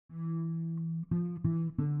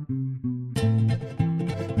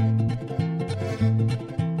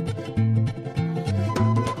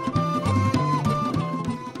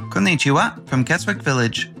Konnichiwa from Keswick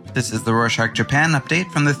Village. This is the Rorschach Japan update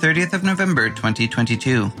from the 30th of November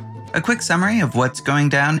 2022. A quick summary of what's going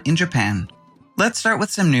down in Japan. Let's start with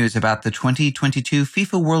some news about the 2022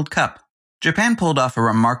 FIFA World Cup. Japan pulled off a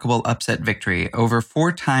remarkable upset victory over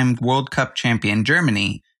four-time World Cup champion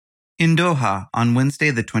Germany in Doha on Wednesday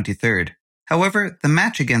the 23rd. However, the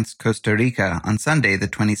match against Costa Rica on Sunday the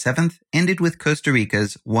 27th ended with Costa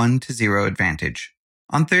Rica's 1-0 advantage.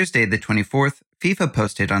 On Thursday the 24th, FIFA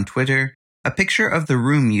posted on Twitter a picture of the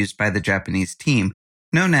room used by the Japanese team,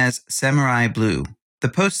 known as Samurai Blue. The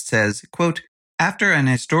post says, quote, "After an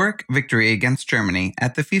historic victory against Germany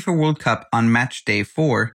at the FIFA World Cup on match day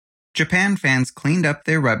 4, Japan fans cleaned up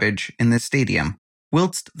their rubbish in the stadium,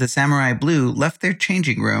 whilst the Samurai Blue left their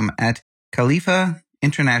changing room at Khalifa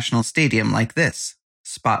International Stadium like this,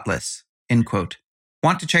 spotless." End quote.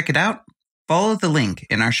 Want to check it out? Follow the link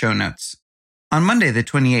in our show notes. On Monday the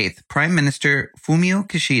 28th, Prime Minister Fumio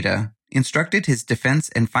Kishida instructed his defense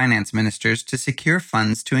and finance ministers to secure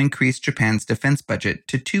funds to increase Japan's defense budget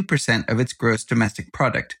to 2% of its gross domestic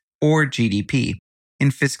product, or GDP, in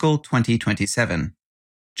fiscal 2027.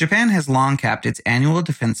 Japan has long capped its annual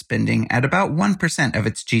defense spending at about 1% of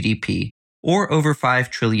its GDP, or over 5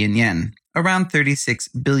 trillion yen, around $36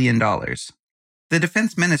 billion. The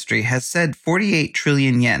Defense Ministry has said 48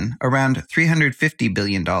 trillion yen, around $350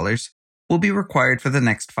 billion, will be required for the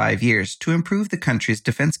next 5 years to improve the country's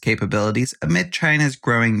defense capabilities amid China's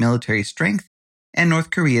growing military strength and North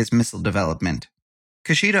Korea's missile development.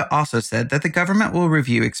 Kishida also said that the government will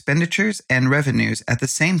review expenditures and revenues at the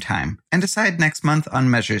same time and decide next month on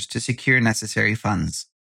measures to secure necessary funds.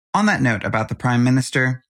 On that note about the Prime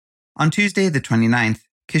Minister, on Tuesday the 29th,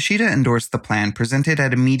 Kishida endorsed the plan presented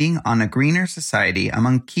at a meeting on a greener society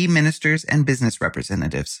among key ministers and business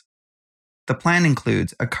representatives. The plan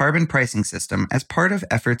includes a carbon pricing system as part of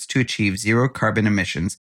efforts to achieve zero carbon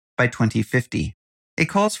emissions by 2050. It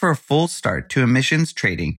calls for a full start to emissions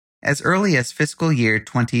trading as early as fiscal year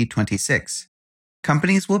 2026.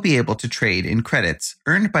 Companies will be able to trade in credits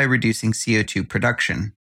earned by reducing CO2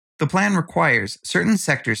 production. The plan requires certain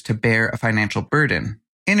sectors to bear a financial burden.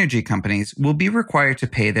 Energy companies will be required to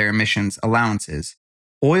pay their emissions allowances.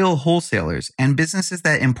 Oil wholesalers and businesses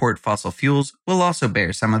that import fossil fuels will also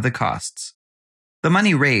bear some of the costs. The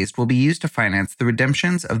money raised will be used to finance the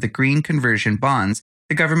redemptions of the green conversion bonds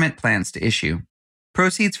the government plans to issue.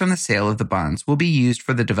 Proceeds from the sale of the bonds will be used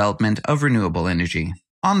for the development of renewable energy.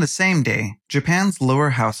 On the same day, Japan's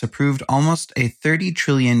lower house approved almost a 30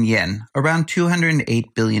 trillion yen, around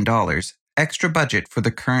 $208 billion, extra budget for the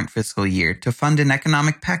current fiscal year to fund an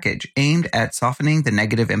economic package aimed at softening the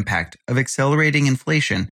negative impact of accelerating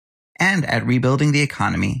inflation and at rebuilding the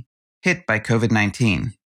economy hit by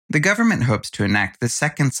COVID-19. The government hopes to enact the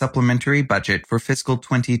second supplementary budget for fiscal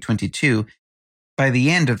 2022 by the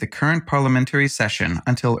end of the current parliamentary session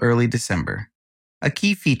until early December. A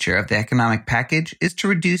key feature of the economic package is to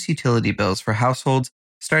reduce utility bills for households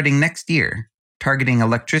starting next year, targeting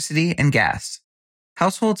electricity and gas.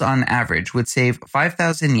 Households on average would save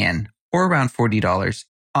 5,000 yen, or around $40,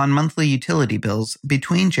 on monthly utility bills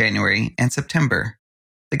between January and September.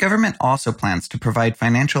 The government also plans to provide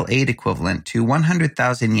financial aid equivalent to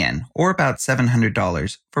 100,000 yen, or about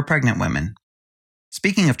 $700, for pregnant women.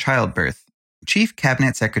 Speaking of childbirth, Chief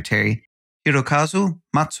Cabinet Secretary Hirokazu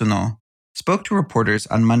Matsuno spoke to reporters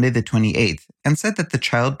on Monday the 28th and said that the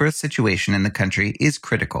childbirth situation in the country is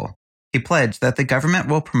critical. He pledged that the government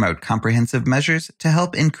will promote comprehensive measures to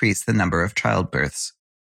help increase the number of childbirths.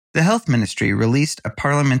 The Health Ministry released a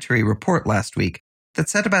parliamentary report last week that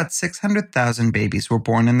said about 600,000 babies were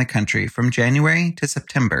born in the country from January to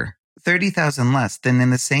September, 30,000 less than in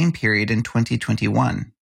the same period in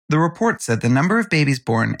 2021. The report said the number of babies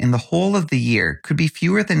born in the whole of the year could be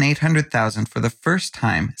fewer than 800,000 for the first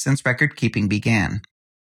time since record-keeping began.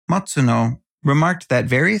 Matsuno remarked that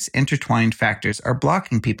various intertwined factors are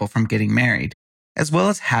blocking people from getting married, as well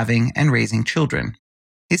as having and raising children.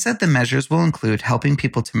 He said the measures will include helping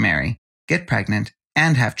people to marry, get pregnant,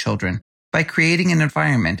 and have children by creating an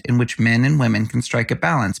environment in which men and women can strike a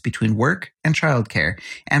balance between work and childcare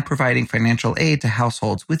and providing financial aid to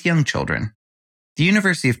households with young children. The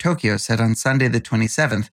University of Tokyo said on Sunday the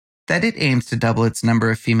 27th that it aims to double its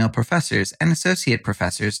number of female professors and associate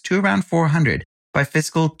professors to around 400 by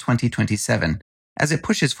fiscal 2027, as it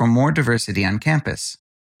pushes for more diversity on campus.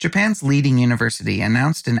 Japan's leading university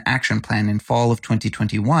announced an action plan in fall of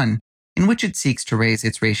 2021 in which it seeks to raise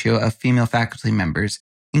its ratio of female faculty members,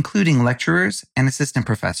 including lecturers and assistant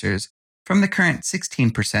professors, from the current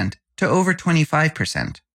 16% to over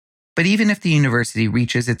 25%. But even if the university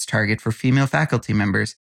reaches its target for female faculty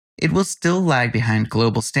members, it will still lag behind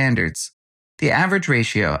global standards. The average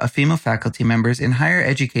ratio of female faculty members in higher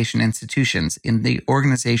education institutions in the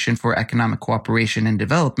Organization for Economic Cooperation and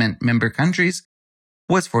Development member countries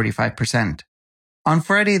was 45%. On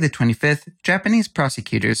Friday the 25th, Japanese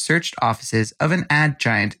prosecutors searched offices of an ad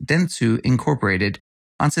giant Dentsu Incorporated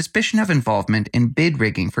on suspicion of involvement in bid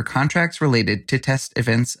rigging for contracts related to test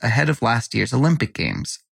events ahead of last year's Olympic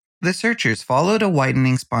Games. The searchers followed a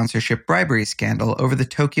widening sponsorship bribery scandal over the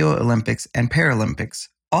Tokyo Olympics and Paralympics,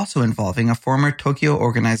 also involving a former Tokyo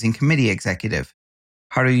Organizing Committee executive,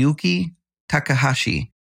 Haruyuki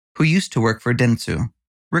Takahashi, who used to work for Dentsu.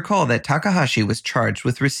 Recall that Takahashi was charged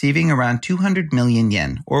with receiving around 200 million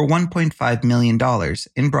yen, or $1.5 million,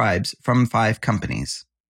 in bribes from 5 companies.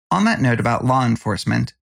 On that note about law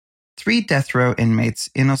enforcement, 3 death row inmates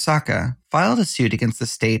in Osaka filed a suit against the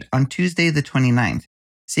state on Tuesday the 29th,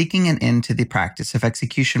 seeking an end to the practice of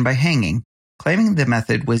execution by hanging, claiming the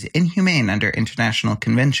method was inhumane under international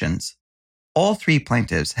conventions. All 3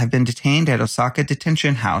 plaintiffs have been detained at Osaka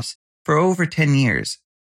Detention House for over 10 years,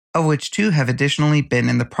 of which 2 have additionally been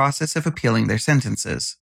in the process of appealing their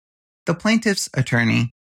sentences. The plaintiff's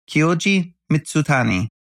attorney, Kyoji Mitsutani,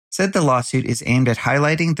 said the lawsuit is aimed at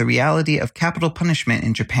highlighting the reality of capital punishment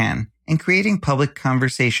in Japan and creating public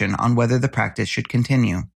conversation on whether the practice should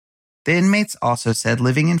continue. The inmates also said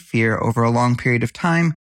living in fear over a long period of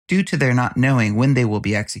time, due to their not knowing when they will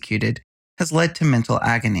be executed, has led to mental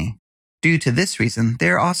agony. Due to this reason, they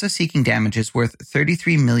are also seeking damages worth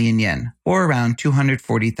 33 million yen, or around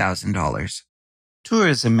 $240,000.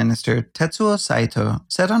 Tourism Minister Tetsuo Saito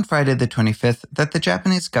said on Friday the 25th that the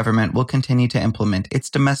Japanese government will continue to implement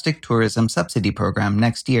its domestic tourism subsidy program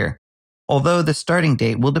next year, although the starting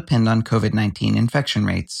date will depend on COVID-19 infection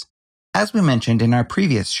rates. As we mentioned in our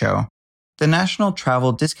previous show, the National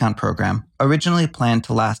Travel Discount Program, originally planned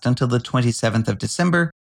to last until the 27th of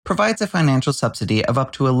December, provides a financial subsidy of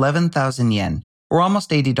up to 11,000 yen, or almost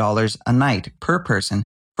 $80 a night per person,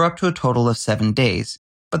 for up to a total of 7 days,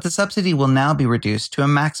 but the subsidy will now be reduced to a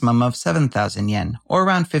maximum of 7,000 yen, or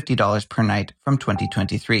around $50 per night from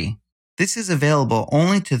 2023. This is available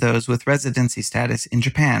only to those with residency status in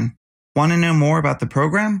Japan. Want to know more about the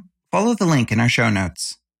program? Follow the link in our show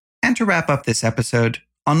notes. And to wrap up this episode,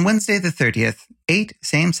 on Wednesday the 30th, 8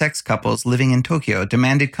 same-sex couples living in Tokyo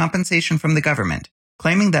demanded compensation from the government,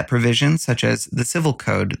 claiming that provisions such as the Civil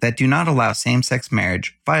Code that do not allow same-sex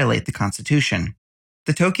marriage violate the Constitution.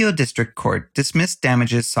 The Tokyo District Court dismissed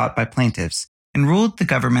damages sought by plaintiffs and ruled the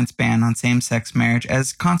government's ban on same-sex marriage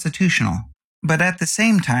as constitutional. But at the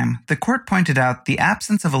same time, the court pointed out the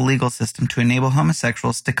absence of a legal system to enable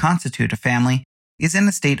homosexuals to constitute a family is in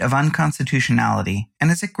a state of unconstitutionality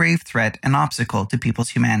and is a grave threat and obstacle to people's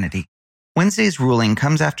humanity. Wednesday's ruling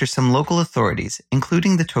comes after some local authorities,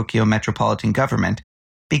 including the Tokyo Metropolitan Government,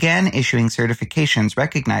 began issuing certifications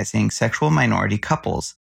recognizing sexual minority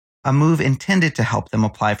couples, a move intended to help them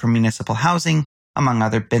apply for municipal housing, among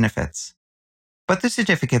other benefits. But the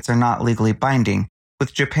certificates are not legally binding,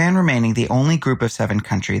 with Japan remaining the only group of 7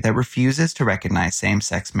 country that refuses to recognize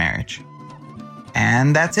same-sex marriage.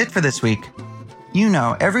 And that's it for this week. You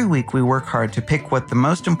know, every week we work hard to pick what the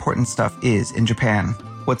most important stuff is in Japan.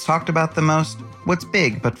 What's talked about the most, what's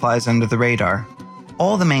big but flies under the radar.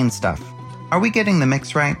 All the main stuff. Are we getting the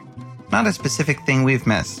mix right? Not a specific thing we've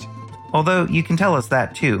missed. Although you can tell us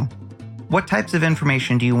that too. What types of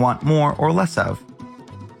information do you want more or less of?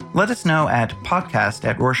 Let us know at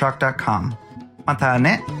podcast@rorschach.com. Mata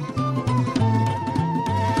ne!